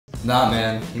Nah,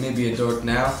 man. He may be a dork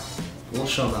now. We'll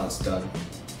show him how it's done.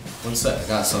 One sec, I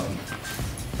got something.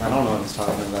 I don't know what he's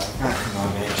talking about. Come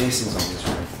on, man. Jason's always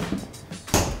right.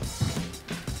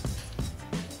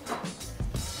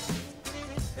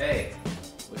 Hey,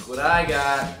 look what I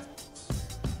got.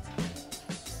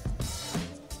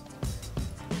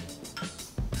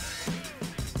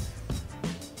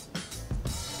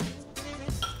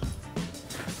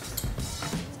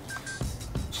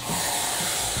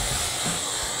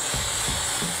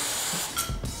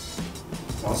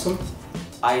 Awesome.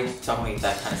 I don't eat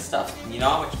that kind of stuff. You know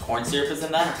how much corn syrup is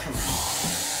in that? Come on.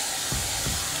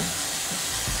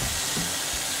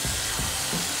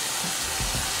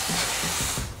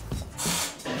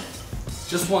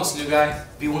 Just once, new guy.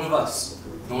 Be one of us.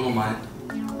 No one will mind.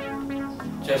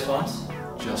 Just once?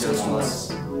 Just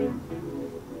once.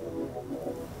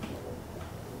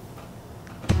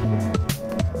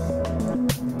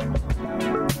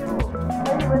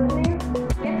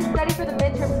 Study for the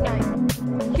midterm tonight.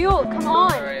 Huell, come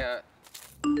on! Sorry,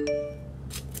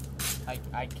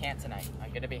 I can't tonight.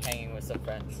 I'm gonna be hanging with some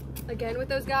friends. Again with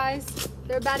those guys?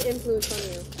 They're a bad influence on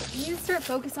you. You need to start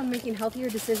focus on making healthier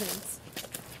decisions.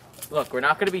 Look, we're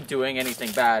not gonna be doing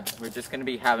anything bad. We're just gonna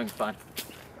be having fun.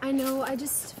 I know, I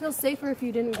just feel safer if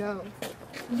you didn't go.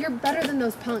 You're better than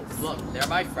those punks. Look, they're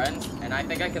my friends, and I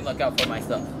think I can look out for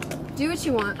myself. Do what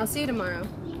you want. I'll see you tomorrow.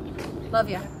 Love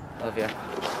ya. Love ya.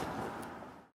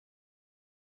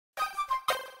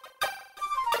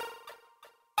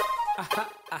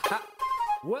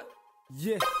 What?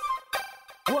 Yeah.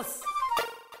 What's?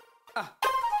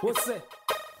 What's it?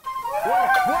 What?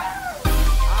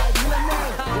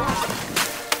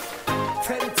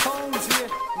 Teddy Tones here.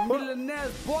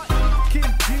 Millionaires, boy. King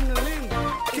Jingling.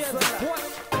 Kids, what?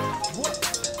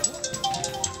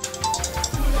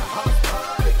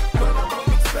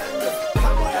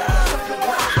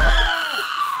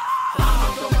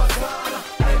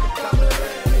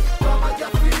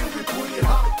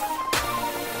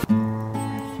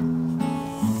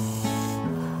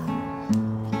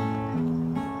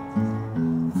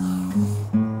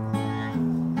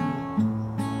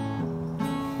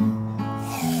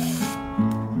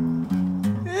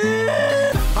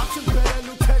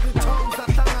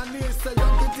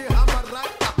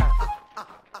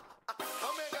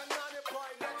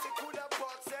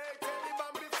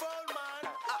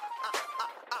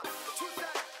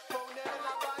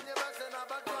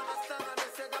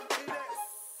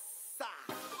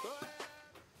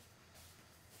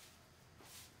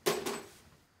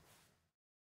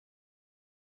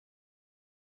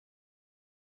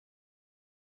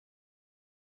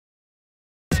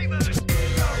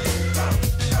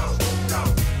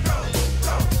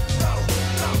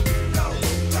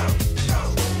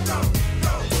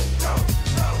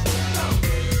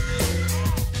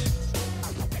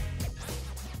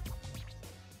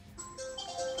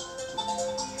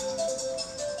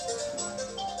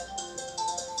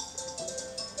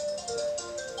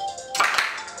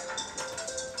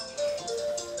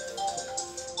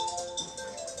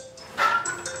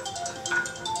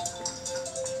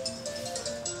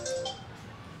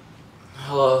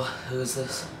 Hello, who is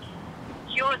this?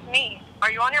 Huell, it's me. Are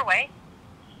you on your way?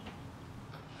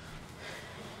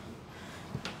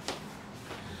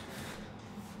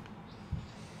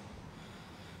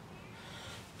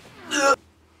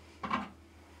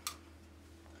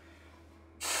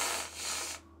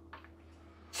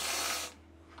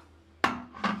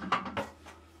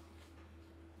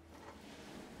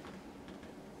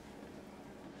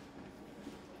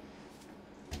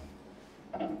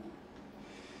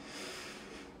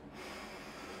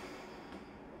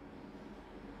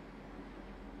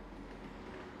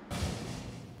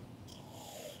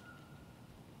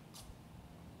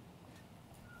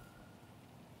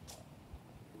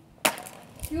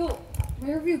 Huell,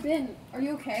 where have you been? Are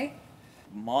you okay?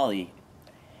 Molly.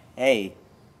 Hey.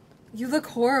 You look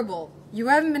horrible. You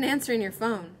haven't been answering your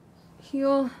phone.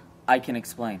 Huell, I can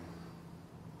explain.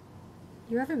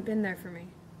 you haven't been there for me.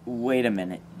 Wait a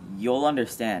minute. You'll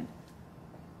understand.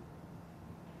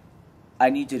 I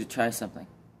need you to try something.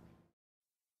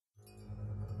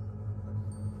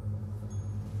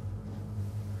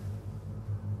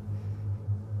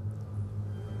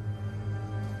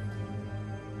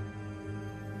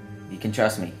 You can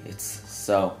trust me. It's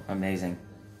so amazing.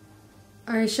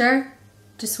 Are you sure?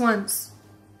 Just once.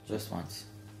 Just once.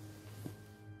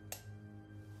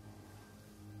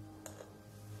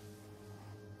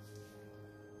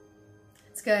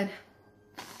 It's good.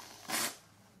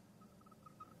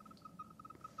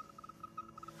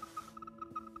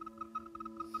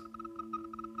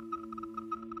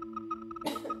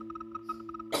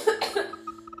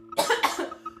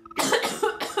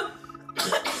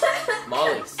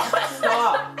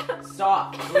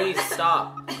 Please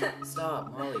stop.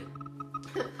 Stop, Molly.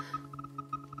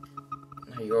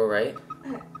 Are you alright?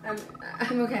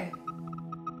 I'm okay.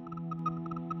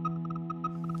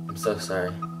 I'm so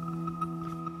sorry.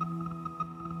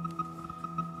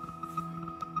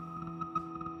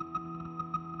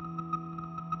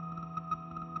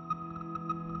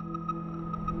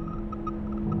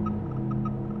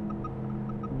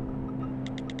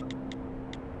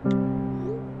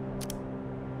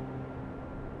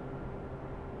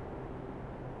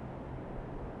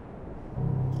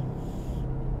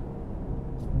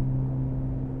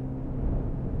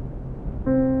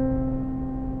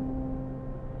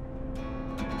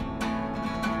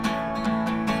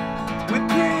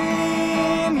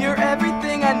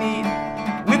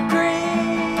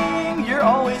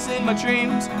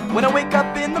 Dreams. When I wake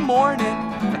up in the morning,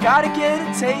 I gotta get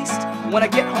a taste. When I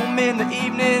get home in the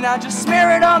evening, I just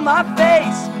smear it on my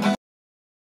face.